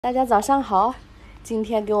大家早上好，今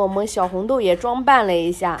天给我们小红豆也装扮了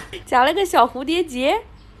一下，夹了个小蝴蝶结，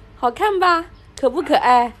好看吧？可不可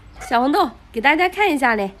爱？小红豆给大家看一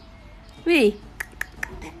下嘞，喂，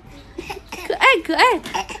可爱可爱，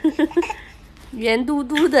圆嘟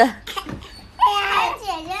嘟的。姐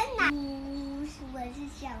姐哪？我是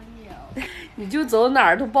小牛。你就走哪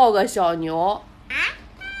儿都抱个小牛。啊！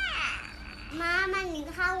妈妈，你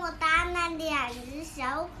看我搭那两只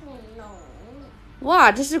小恐龙。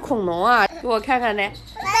哇，这是恐龙啊！给我看看嘞。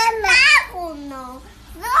这是大恐龙，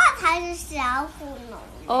这才是小恐龙。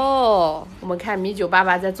哦，我们看米酒爸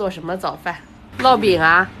爸在做什么早饭？烙饼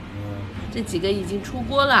啊。这几个已经出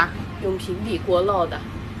锅了，用平底锅烙的。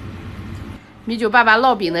米酒爸爸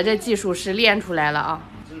烙饼的这技术是练出来了啊。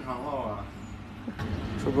经常烙啊。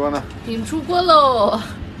出锅呢？饼出锅喽！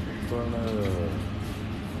出锅喽！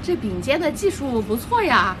这饼煎的技术不错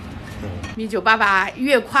呀。米酒爸爸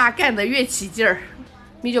越夸干得越起劲儿。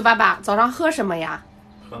米酒爸爸早上喝什么呀？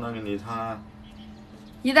喝那个梨汤。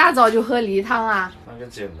一大早就喝梨汤啊？那个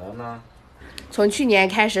简单呢。从去年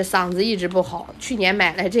开始嗓子一直不好，去年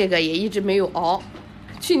买了这个也一直没有熬。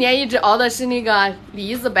去年一直熬的是那个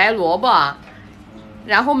梨子白萝卜，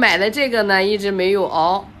然后买的这个呢一直没有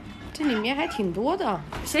熬。这里面还挺多的，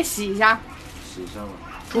先洗一下。洗一下吧。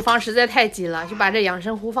厨房实在太挤了，就把这养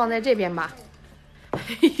生壶放在这边吧。哎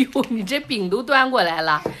呦，你这饼都端过来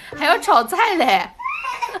了，还要炒菜嘞！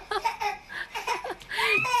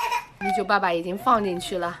米酒爸爸已经放进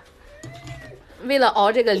去了。为了熬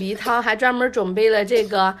这个梨汤，还专门准备了这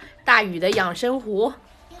个大禹的养生壶。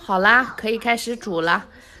好啦，可以开始煮了。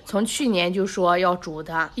从去年就说要煮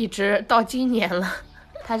的，一直到今年了。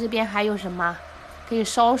它这边还有什么？可以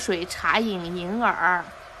烧水、茶饮、银耳、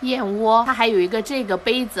燕窝。它还有一个这个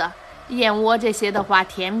杯子。燕窝这些的话，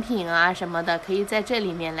甜品啊什么的，可以在这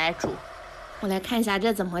里面来煮。我来看一下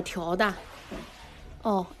这怎么调的。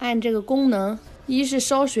哦，按这个功能，一是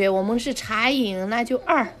烧水，我们是茶饮，那就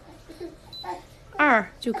2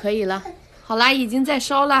就可以了。好啦，已经在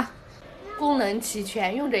烧了，功能齐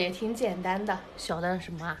全，用着也挺简单的。小的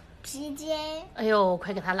什么啊？皮筋。哎呦，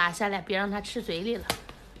快给它拿下来，别让它吃嘴里了。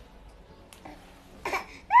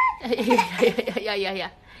哎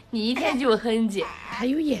呀！你一天就哼唧，还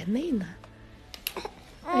有眼泪呢。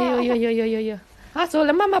哎呦！啊，走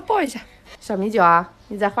了，妈妈抱一下。小米酒啊，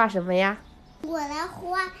你在画什么呀？我在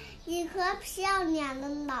画一棵漂亮的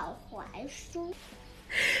老槐树。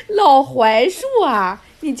老槐树啊？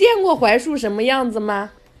你见过槐树什么样子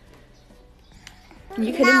吗？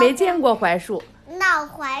你肯定没见过槐树。老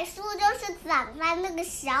槐树就是长在那个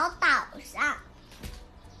小岛上。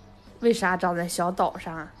为啥长在小岛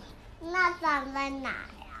上啊？那长在哪呀？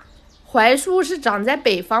槐树是长在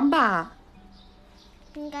北方吧？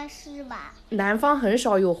应该是吧。南方很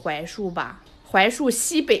少有槐树吧？槐树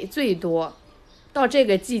西北最多，到这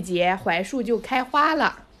个季节槐树就开花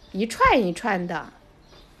了，一串一串的，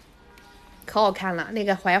可好看了。那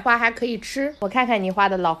个槐花还可以吃。我看看你画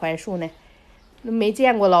的老槐树呢，没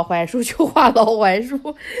见过老槐树就画老槐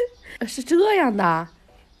树，是这样的。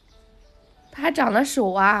它还长了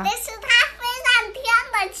手啊。那是它飞上天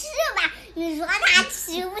的翅膀，你说它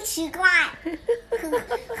奇不奇怪？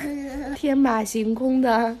天马行空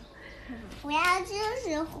的。我要就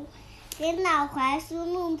是给老槐树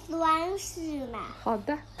弄装饰呢。好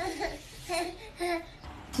的。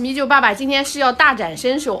米酒爸爸今天是要大展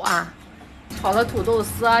身手啊，炒了土豆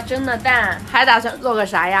丝，蒸了蛋，还打算做个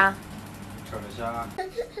啥呀？炒个虾。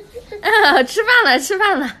吃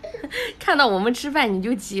饭了。看到我们吃饭你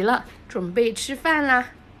就急了，准备吃饭啦。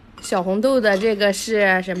小红豆的这个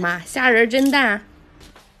是什么？虾仁蒸蛋。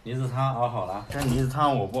梨子汤熬好了，但梨子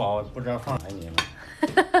汤我不熬，不知道放哪里了。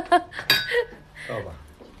倒吧。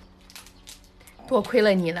多亏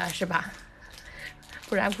了你了是吧？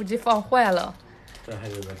不然估计放坏了。这还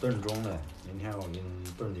有个炖盅的，明天我给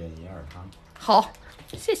你炖点银耳汤。好，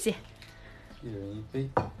谢谢。一人一杯。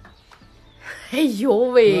哎呦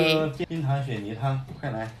喂！冰糖雪梨汤，快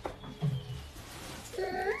来！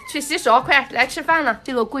去洗手，快来吃饭了。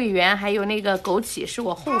这个桂圆还有那个枸杞是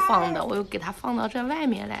我后放的，我又给它放到这外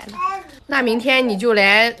面来了。那明天你就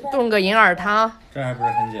来炖个银耳汤。这还不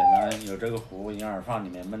是很简单，有这个壶，银耳放里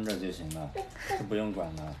面焖着就行了，就不用管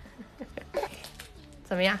了。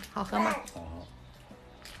怎么样？好喝吗？好。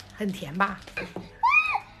很甜吧？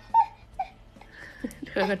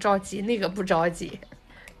这个着急，那个不着急，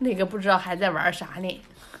那个不知道还在玩啥呢。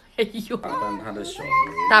哎呦！打扮他的小。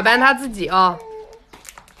打扮他自己啊。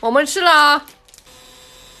我们吃了啊。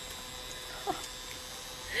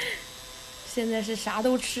现在是啥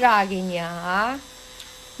都吃啊，给你啊，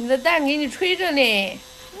你的蛋给你吹着呢，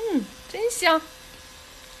真香。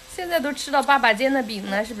现在都吃到爸爸煎的饼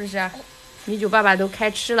了，是不是？米酒爸爸都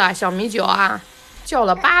开吃了，小米酒啊，叫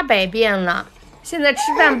了800遍了，现在吃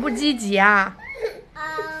饭不积极啊。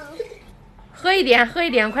喝一点，喝一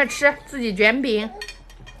点，快吃，自己卷饼。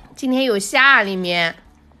今天有虾啊，里面，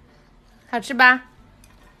好吃吧？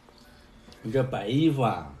你这白衣服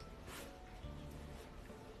啊，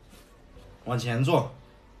往前坐。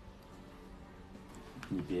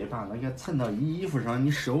你别把那个蹭到衣服上，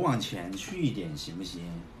你手往前去一点，行不行？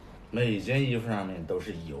每件衣服上面都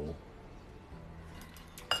是油。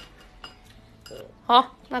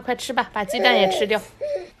好，那快吃吧，把鸡蛋也吃掉。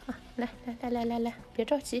啊，来，别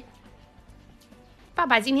着急。爸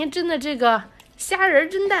爸今天蒸的这个虾仁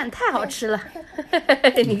蒸蛋太好吃了，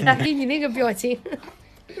你看你那个表情。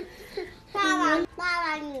爸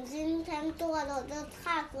爸，你今天做的这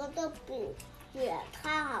菜和这饼也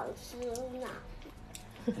太好吃了。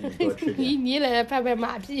你来拍拍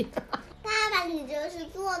马屁。爸爸，你就是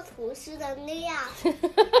做厨师的料。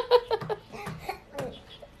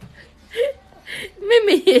妹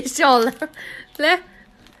妹也笑了，来。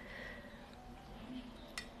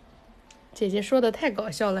姐姐说的太搞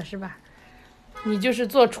笑了，是吧？你就是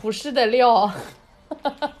做厨师的料。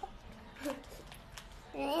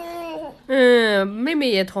妹妹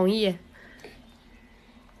也同意。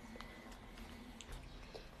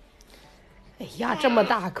哎呀，这么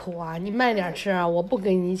大口啊！你慢点吃啊，我不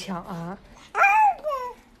跟你抢啊。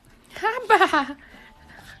爸爸，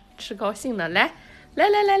吃高兴了，来，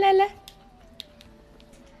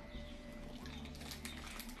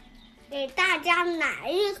给大家来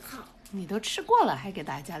一口。你都吃过了，还给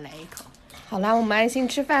大家来一口。好啦，我们安心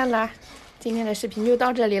吃饭啦。今天的视频就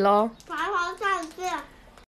到这里喽。爸